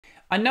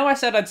I know I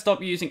said I'd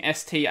stop using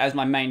ST as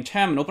my main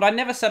terminal, but I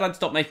never said I'd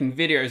stop making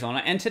videos on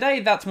it, and today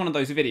that's one of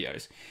those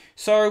videos.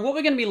 So what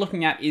we're going to be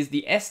looking at is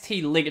the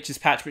ST Ligatures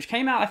patch, which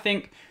came out, I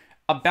think,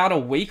 about a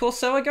week or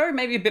so ago,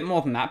 maybe a bit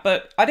more than that,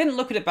 but I didn't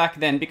look at it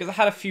back then because I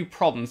had a few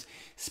problems.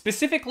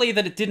 Specifically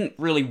that it didn't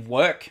really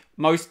work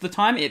most of the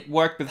time. It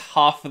worked with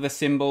half of the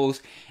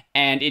symbols,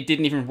 and it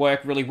didn't even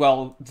work really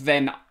well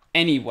then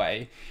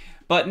anyway.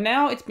 But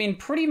now it's been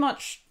pretty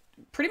much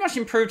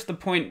improved to the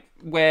point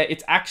where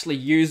it's actually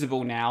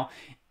usable now,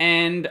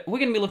 and we're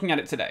going to be looking at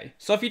it today.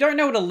 So if you don't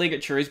know what a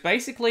ligature is,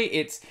 basically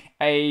it's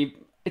a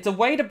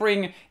way to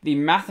bring the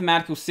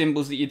mathematical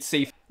symbols that you'd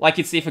see, like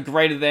you'd see for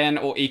greater than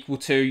or equal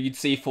to, you'd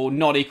see for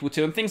not equal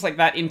to, and things like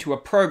that into a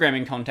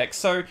programming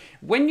context. So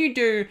when you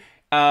do,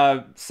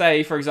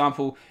 say, for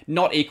example,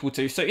 not equal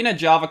to, so in a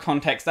Java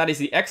context, that is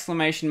the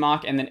exclamation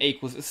mark and then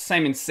equals. It's the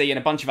same in C and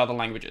a bunch of other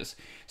languages.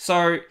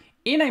 So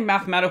in a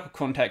mathematical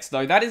context,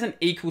 though, that is an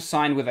equal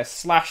sign with a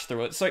slash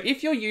through it. So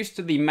if you're used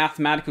to the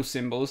mathematical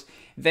symbols,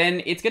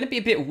 then it's going to be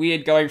a bit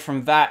weird going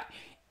from that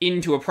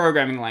into a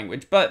programming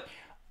language. But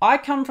I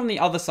come from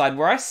the other side,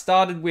 where I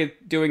started with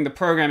doing the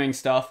programming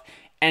stuff,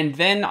 and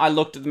then I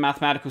looked at the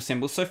mathematical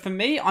symbols. So for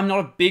me, I'm not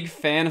a big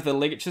fan of the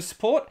ligature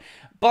support,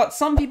 but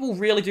some people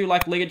really do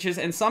like ligatures,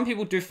 and some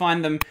people do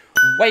find them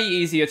way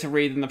easier to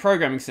read than the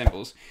programming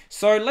symbols.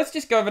 So let's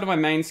just go over to my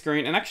main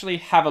screen and actually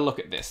have a look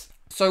at this.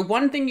 So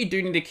one thing you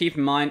do need to keep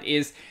in mind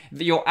is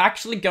that you're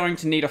actually going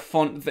to need a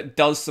font that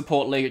does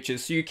support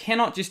ligatures. So you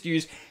cannot just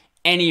use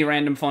any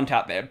random font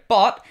out there,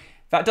 but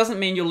that doesn't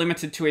mean you're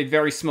limited to a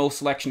very small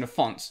selection of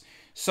fonts.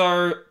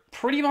 So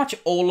pretty much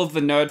all of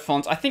the nerd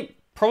fonts, I think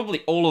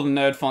probably all of the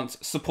nerd fonts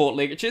support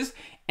ligatures,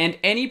 and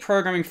any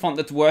programming font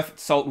that's worth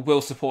its salt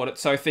will support it.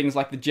 So things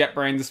like the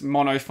JetBrains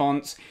mono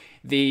fonts,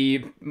 any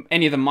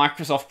of the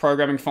Microsoft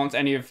programming fonts,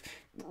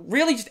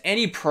 really just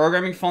any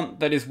programming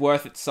font that is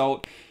worth its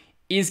salt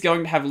is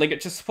going to have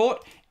ligature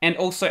support, and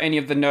also any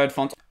of the nerd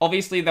fonts.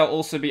 Obviously, there'll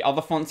also be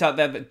other fonts out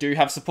there that do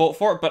have support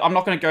for it, but I'm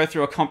not going to go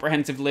through a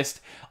comprehensive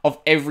list of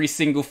every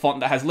single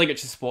font that has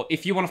ligature support.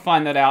 If you want to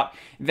find that out,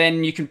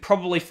 then you can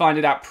probably find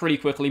it out pretty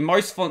quickly.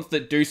 Most fonts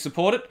that do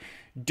support it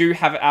do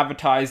have it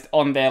advertised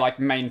on their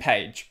main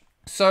page.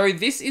 So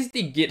this is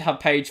the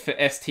GitHub page for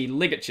ST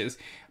Ligatures,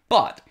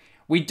 but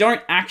we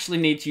don't actually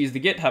need to use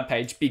the GitHub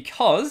page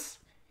because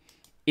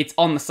it's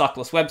on the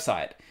Suckless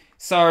website.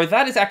 So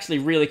that is actually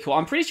really cool.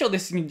 I'm pretty sure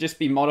this can just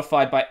be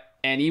modified by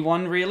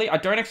anyone, really. I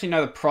don't actually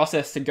know the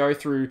process to go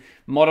through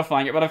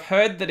modifying it, but I've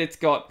heard that it's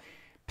got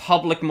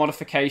public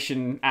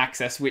modification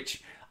access,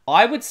 which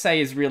I would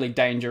say is really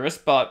dangerous,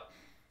 but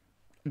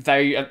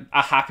they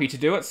are happy to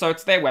do it, so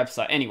it's their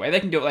website. Anyway, they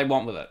can do what they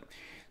want with it.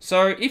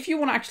 So if you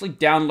want to actually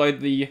download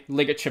the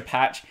Ligature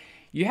patch,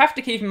 you have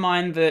to keep in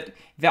mind that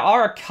there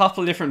are a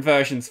couple of different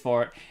versions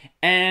for it,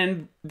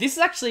 and this is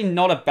actually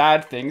not a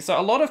bad thing. So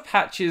a lot of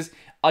patches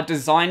are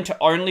designed to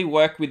only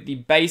work with the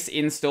base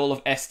install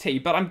of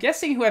ST, but I'm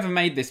guessing whoever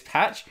made this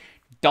patch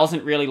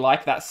doesn't really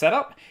like that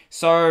setup,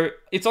 so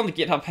it's on the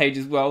GitHub page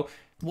as well.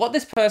 What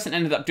this person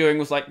ended up doing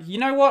was like, you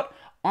know what,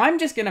 I'm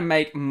just going to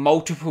make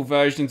multiple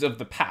versions of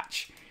the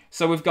patch.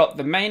 So we've got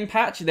the main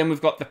patch, then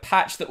we've got the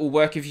patch that will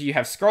work if you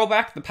have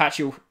scrollback, the patch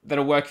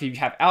that'll work if you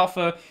have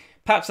alpha,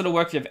 patch that'll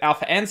work if you have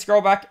alpha and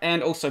scrollback,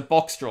 and also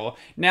box draw.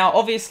 Now,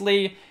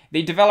 obviously,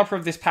 the developer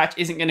of this patch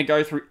isn't going to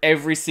go through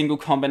every single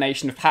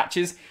combination of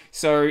patches,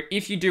 so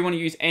if you do want to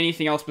use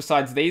anything else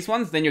besides these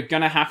ones, then you're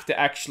going to have to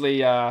actually,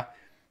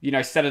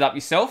 set it up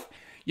yourself.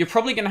 You're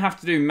probably going to have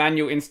to do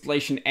manual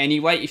installation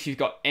anyway if you've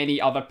got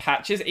any other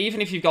patches.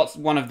 Even if you've got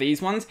one of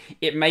these ones,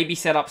 it may be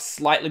set up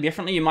slightly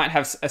differently. You might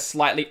have a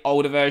slightly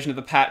older version of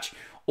the patch,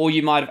 or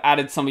you might have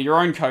added some of your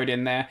own code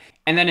in there.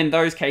 And then in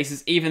those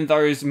cases, even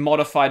those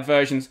modified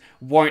versions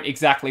won't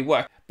exactly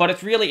work. But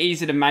it's really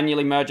easy to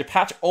manually merge a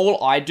patch.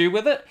 All I do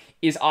with it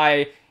is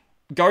I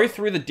go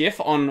through the diff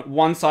on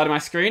one side of my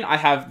screen, I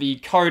have the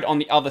code on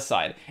the other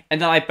side,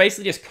 and then I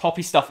basically just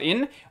copy stuff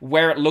in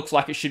where it looks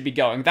like it should be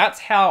going. That's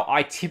how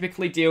I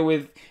typically deal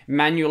with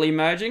manually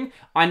merging.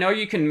 I know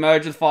you can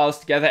merge the files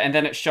together and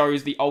then it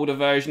shows the older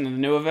version and the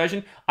newer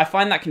version. I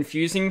find that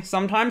confusing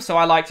sometimes, so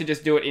I like to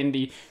just do it in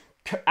the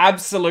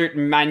absolute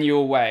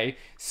manual way.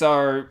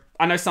 So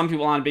I know some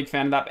people aren't a big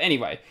fan of that, but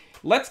anyway,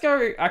 let's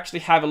go actually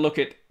have a look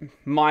at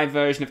my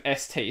version of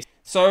ST.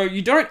 So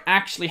you don't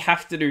actually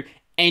have to do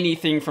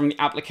anything from the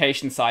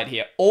application side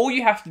here. All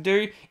you have to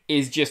do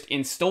is just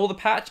install the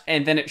patch,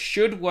 and then it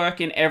should work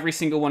in every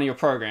single one of your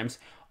programs.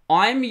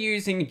 I'm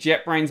using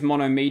JetBrains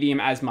Mono Medium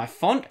as my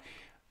font.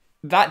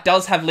 That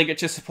does have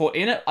ligature support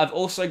in it. I've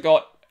also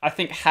got, I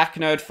think,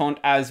 Hacknerd font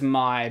as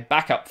my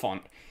backup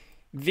font.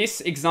 This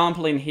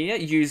example in here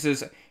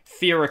uses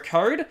Fira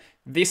code.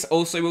 This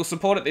also will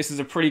support it. This is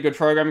a pretty good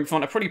programming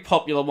font, a pretty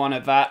popular one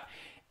at that.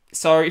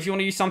 So if you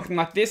want to use something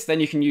like this, then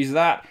you can use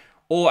that.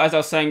 Or, as I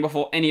was saying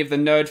before, any of the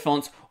nerd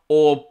fonts,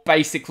 or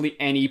basically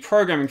any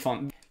programming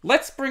font.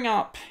 Let's bring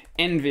up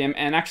NVim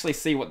and actually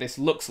see what this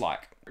looks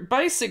like.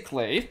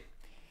 Basically,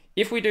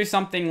 if we do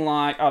something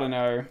like, I don't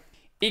know,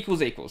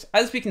 equals equals,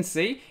 as we can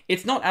see,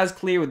 it's not as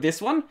clear with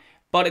this one,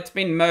 but it's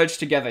been merged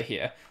together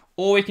here.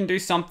 or we can do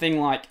something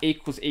like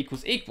equals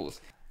equals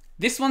equals.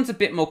 This one's a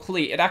bit more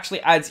clear. It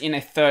actually adds in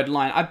a third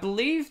line. I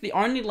believe the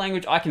only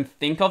language I can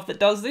think of that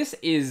does this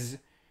is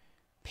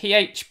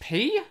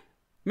PHP?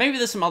 Maybe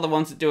there's some other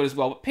ones that do it as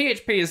well, but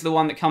PHP is the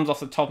one that comes off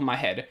the top of my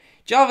head.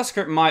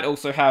 JavaScript might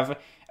also have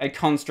a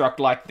construct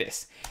like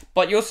this.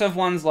 But you also have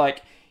ones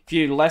like, if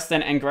you do less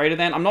than and greater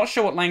than. I'm not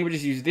sure what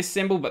languages use this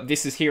symbol, but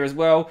this is here as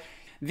well.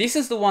 This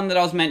is the one that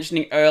I was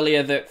mentioning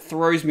earlier that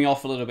throws me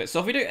off a little bit. So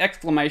if we do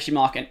exclamation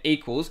mark and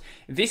equals,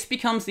 this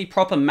becomes the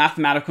proper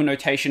mathematical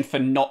notation for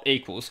not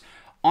equals.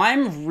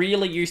 I'm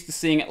really used to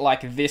seeing it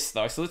like this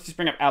though. So let's just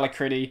bring up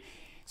Alacrity.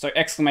 So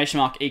exclamation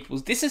mark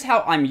equals. This is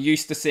how I'm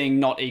used to seeing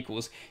not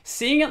equals.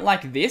 Seeing it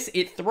like this,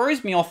 it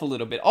throws me off a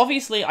little bit.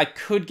 Obviously, I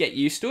could get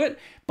used to it,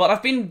 but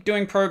I've been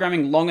doing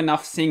programming long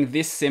enough seeing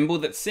this symbol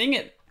that seeing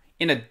it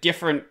in a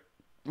different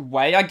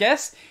way, I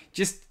guess,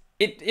 just,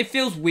 it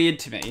feels weird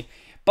to me.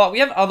 But we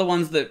have other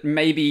ones that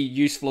may be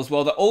useful as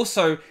well that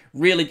also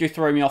really do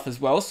throw me off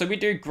as well. So we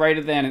do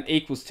greater than and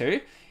equals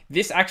to.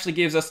 This actually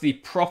gives us the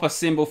proper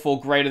symbol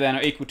for greater than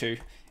or equal to.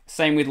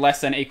 Same with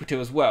less than equal to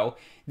as well.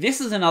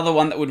 This is another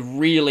one that would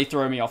really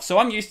throw me off. So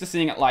I'm used to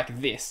seeing it like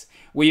this,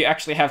 where you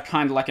actually have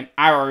kind of like an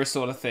arrow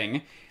sort of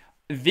thing.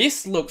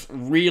 This looks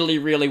really,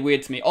 really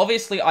weird to me.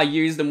 Obviously, I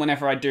use them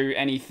whenever I do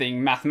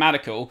anything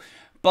mathematical,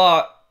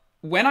 but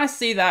when I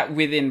see that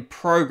within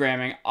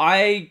programming,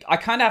 I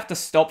kind of have to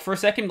stop for a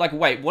second, like,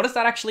 wait, what does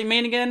that actually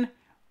mean again?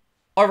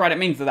 Oh, right, it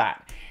means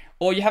that.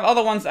 Or you have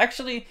other ones,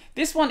 actually,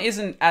 this one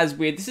isn't as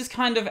weird. This is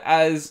kind of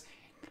as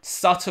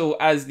subtle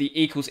as the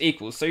equals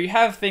equals. So you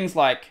have things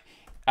like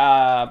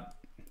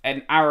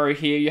an arrow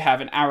here, you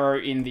have an arrow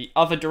in the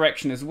other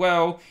direction as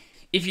well.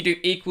 If you do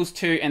equals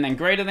to and then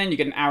greater than, you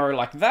get an arrow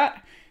like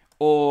that.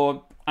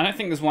 Or, I don't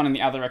think there's one in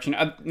the other direction.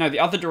 No, the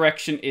other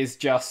direction is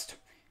just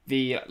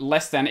the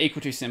less than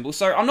equal to symbol.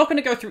 So I'm not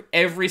going to go through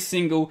every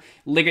single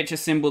ligature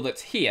symbol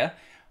that's here,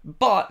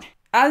 but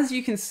as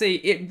you can see,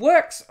 it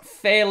works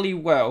fairly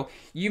well.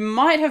 You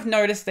might have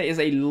noticed there is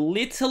a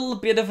little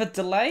bit of a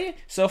delay.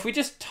 So if we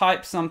just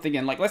type something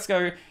in, like let's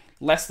go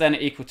less than or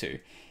equal to,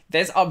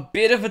 there's a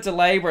bit of a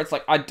delay where it's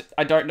like,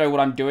 I don't know what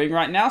I'm doing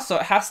right now. So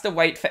it has to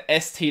wait for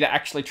ST to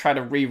actually try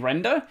to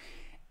re-render.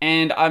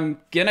 And I'm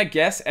gonna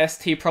guess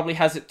ST probably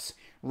has its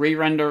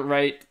re-render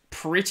rate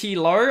pretty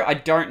low. I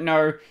don't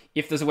know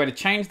if there's a way to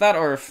change that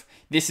or if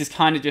this is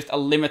kind of just a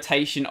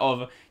limitation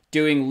of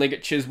doing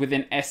ligatures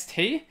within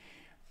ST.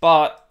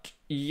 But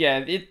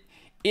yeah,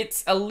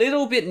 it's a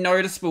little bit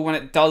noticeable when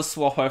it does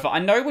swap over. I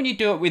know when you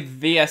do it with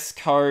VS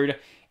Code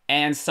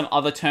and some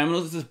other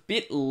terminals, it's a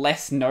bit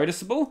less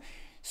noticeable.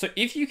 So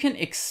if you can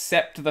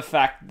accept the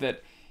fact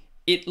that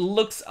it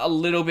looks a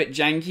little bit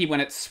janky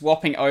when it's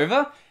swapping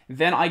over,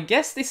 then I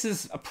guess this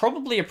is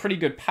probably a pretty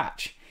good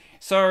patch.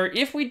 So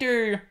if we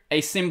do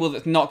a symbol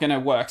that's not going to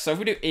work, so if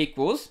we do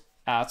equals,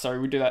 sorry,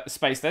 we do that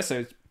space there, so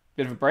it's a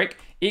bit of a break,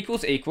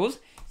 equals equals,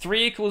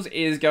 3 equals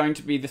is going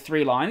to be the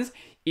 3 lines.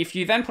 If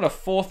you then put a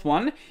fourth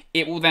one,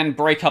 it will then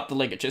break up the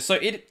ligature. So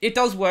it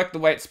does work the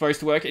way it's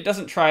supposed to work. It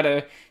doesn't try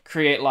to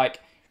create like,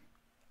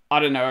 I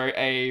don't know,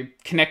 a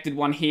connected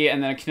one here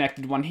and then a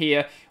connected one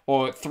here,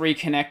 or 3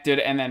 connected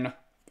and then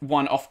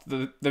one off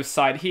the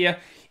side here.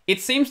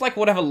 It seems like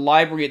whatever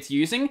library it's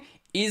using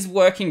is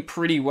working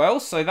pretty well,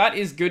 so that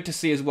is good to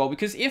see as well,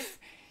 because if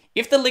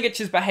the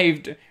ligatures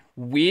behaved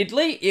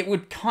weirdly, it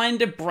would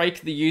kind of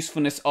break the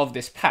usefulness of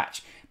this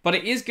patch. But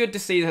it is good to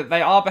see that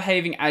they are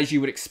behaving as you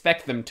would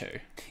expect them to.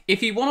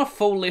 If you want a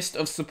full list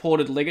of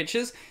supported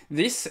ligatures,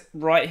 this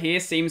right here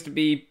seems to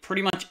be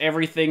pretty much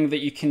everything that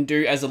you can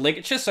do as a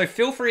ligature, so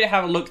feel free to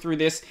have a look through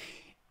this.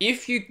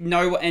 If you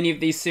know what any of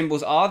these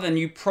symbols are, then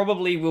you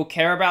probably will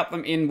care about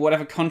them in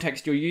whatever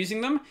context you're using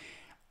them.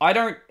 I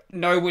don't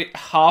know what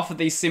half of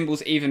these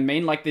symbols even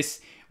mean, like this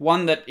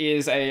one that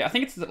is I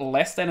think it's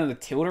less than and a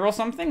tilde or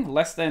something,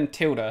 less than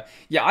tilde.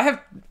 Yeah,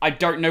 I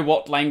don't know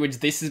what language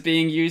this is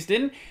being used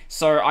in,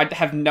 so I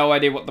have no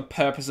idea what the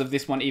purpose of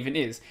this one even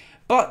is.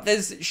 But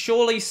there's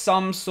surely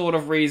some sort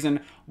of reason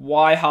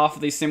why half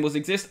of these symbols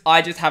exist.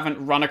 I just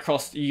haven't run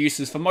across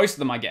uses for most of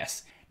them, I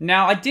guess.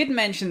 Now, I did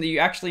mention that you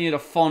actually need a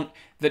font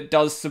that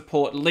does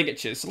support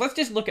ligatures, so let's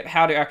just look at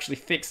how to actually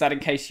fix that in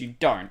case you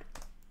don't.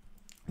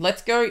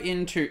 Let's go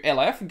into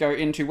LF, go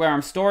into where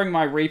I'm storing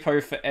my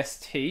repo for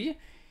ST.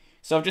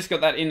 So I've just got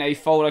that in a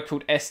folder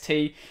called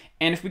ST.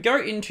 And if we go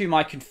into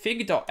my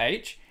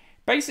config.h,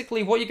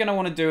 basically what you're going to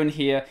want to do in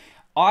here,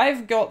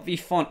 I've got the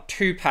font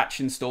 2 patch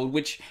installed,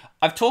 which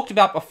I've talked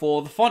about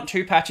before. The font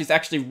 2 patch is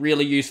actually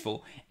really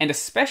useful. And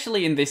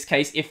especially in this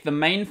case, if the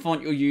main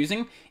font you're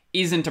using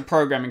isn't a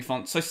programming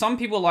font. So some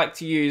people like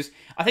to use,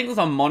 I think there's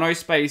a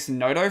monospace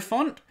Nodo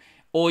font,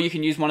 or you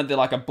can use one of the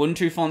like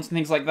Ubuntu fonts and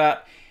things like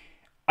that.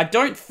 I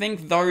don't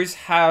think those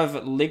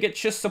have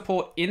ligature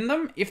support in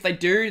them. If they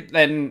do,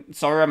 then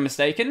sorry, I'm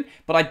mistaken,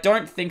 but I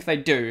don't think they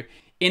do.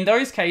 In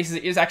those cases,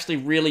 it is actually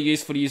really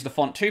useful to use the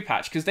font 2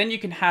 patch, because then you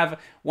can have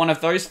one of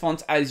those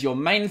fonts as your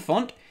main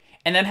font,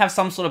 and then have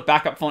some sort of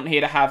backup font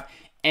here to have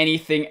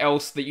anything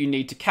else that you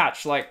need to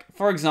catch. Like,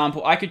 for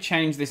example, I could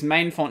change this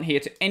main font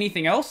here to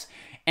anything else,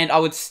 and I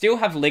would still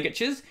have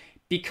ligatures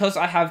because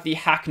I have the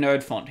hack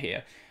nerd font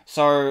here.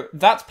 So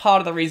that's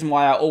part of the reason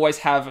why I always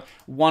have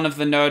one of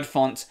the nerd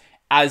fonts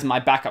as my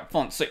backup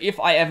font. So if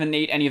I ever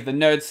need any of the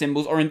nerd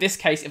symbols, or in this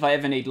case, if I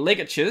ever need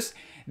ligatures,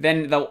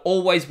 then they'll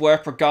always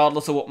work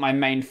regardless of what my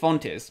main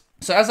font is.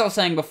 So as I was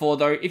saying before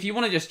though, if you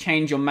want to just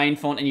change your main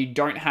font and you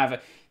don't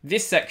have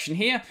this section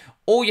here,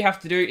 all you have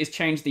to do is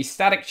change the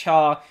static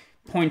char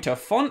pointer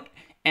font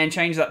and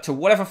change that to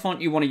whatever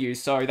font you want to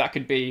use. So that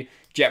could be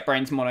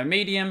JetBrains Mono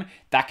Medium,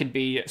 that could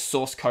be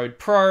Source Code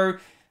Pro,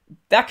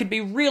 that could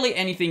be really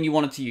anything you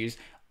wanted to use.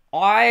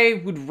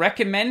 I would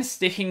recommend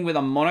sticking with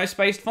a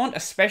monospaced font,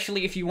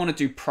 especially if you want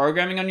to do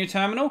programming on your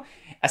terminal,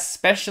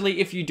 especially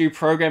if you do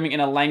programming in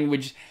a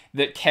language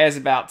that cares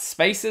about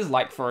spaces,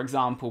 like for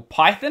example,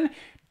 Python.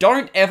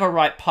 Don't ever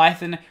write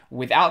Python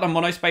without a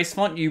monospaced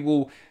font. You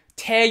will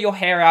tear your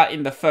hair out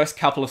in the first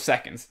couple of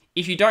seconds.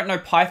 If you don't know,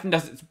 Python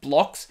does its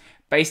blocks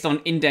based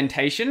on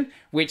indentation,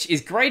 which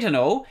is great and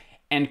all,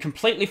 and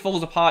completely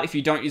falls apart if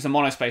you don't use a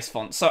monospaced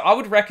font. So I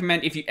would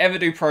recommend, if you ever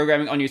do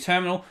programming on your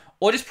terminal,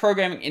 or just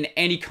programming in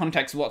any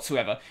context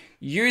whatsoever,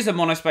 use a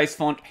monospaced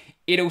font.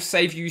 It'll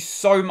save you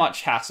so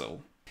much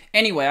hassle.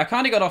 Anyway, I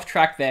kind of got off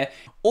track there.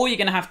 All you're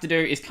going to have to do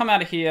is come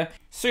out of here,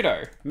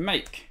 sudo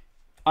make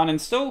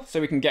uninstall, so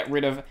we can get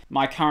rid of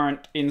my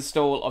current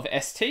install of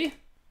ST.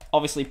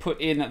 Obviously put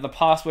in the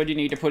password you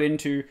need to put in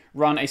to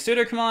run a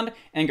sudo command,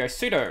 and go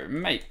sudo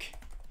make.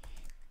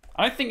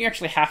 I don't think you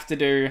actually have to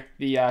do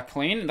the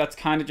clean. That's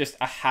kind of just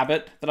a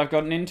habit that I've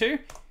gotten into.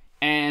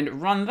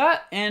 And run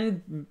that,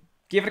 and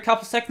give it a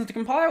couple seconds to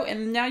compile,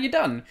 and now you're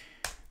done.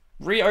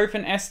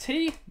 Reopen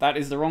ST, that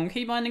is the wrong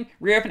key binding.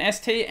 Reopen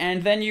ST,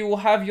 and then you will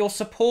have your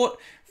support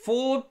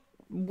for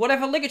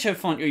whatever ligature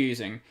font you're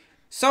using.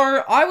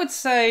 So I would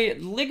say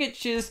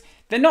ligatures,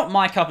 they're not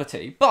my cup of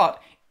tea,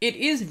 but it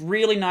is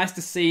really nice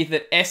to see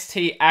that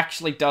ST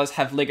actually does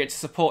have ligature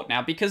support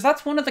now, because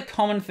that's one of the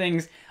common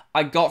things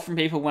I got from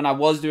people when I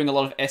was doing a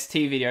lot of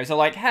ST videos. They're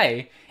like,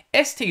 hey,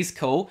 ST's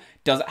cool,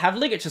 does it have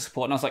ligature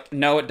support? And I was like,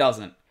 no, it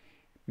doesn't.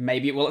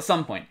 Maybe it will at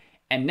some point.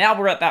 And now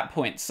we're at that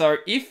point. So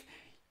if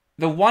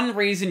the one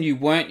reason you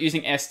weren't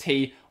using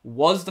ST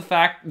was the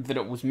fact that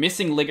it was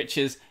missing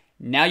ligatures,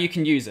 now you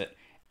can use it.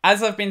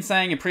 As I've been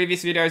saying in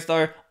previous videos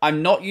though,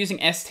 I'm not using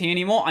ST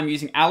anymore, I'm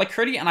using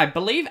Ligature, and I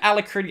believe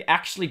Ligature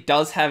actually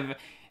does have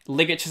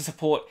ligature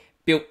support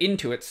built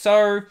into it.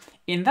 So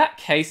in that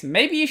case,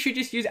 maybe you should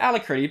just use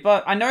Ligature,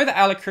 but I know that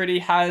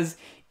Ligature has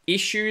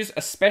issues,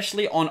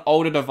 especially on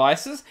older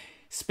devices,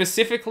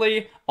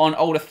 specifically on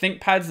older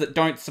ThinkPads that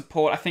don't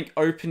support, I think,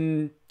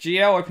 OpenGL,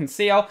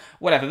 OpenCL,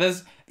 whatever.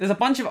 There's a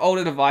bunch of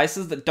older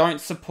devices that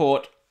don't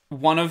support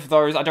one of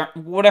those,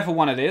 whatever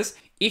one it is.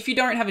 If you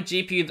don't have a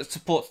GPU that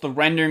supports the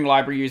rendering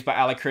library used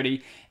by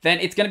Ligature, then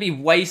it's going to be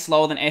way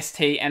slower than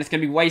ST, and it's going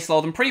to be way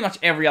slower than pretty much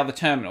every other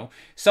terminal.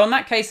 So in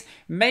that case,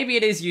 maybe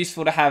it is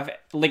useful to have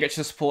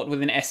ligature support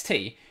within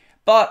ST.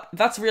 But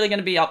that's really going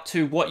to be up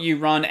to what you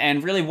run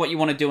and really what you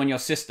want to do in your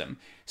system.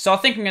 So I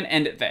think I'm going to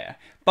end it there.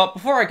 But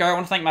before I go, I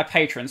want to thank my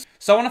patrons.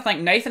 So I want to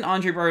thank Nathan,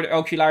 Andrew, Brodie,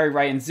 LQ, Larry,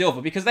 Ray, and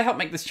Zilva, because they help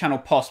make this channel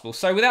possible.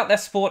 So without their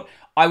support,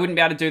 I wouldn't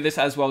be able to do this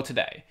as well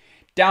today.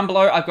 Down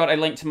below, I've got a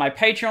link to my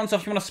Patreon, so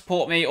if you want to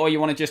support me or you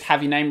want to just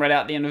have your name read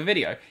out at the end of the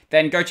video,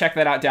 then go check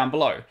that out down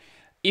below.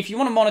 If you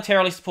want to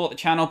monetarily support the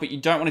channel, but you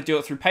don't want to do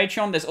it through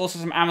Patreon, there's also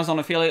some Amazon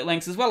affiliate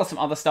links, as well as some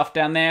other stuff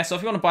down there. So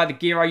if you want to buy the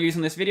gear I use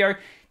in this video,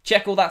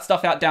 check all that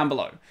stuff out down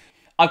below.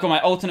 I've got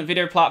my alternate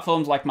video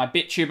platforms like my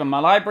BitTube and my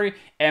library,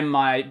 and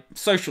my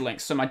social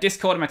links, so my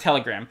Discord and my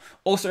Telegram.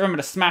 Also remember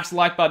to smash the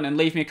like button and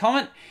leave me a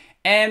comment,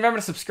 and remember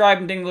to subscribe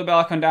and ding the little bell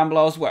icon down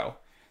below as well.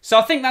 So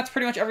I think that's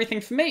pretty much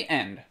everything for me,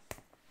 and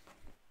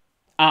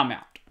I'm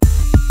out.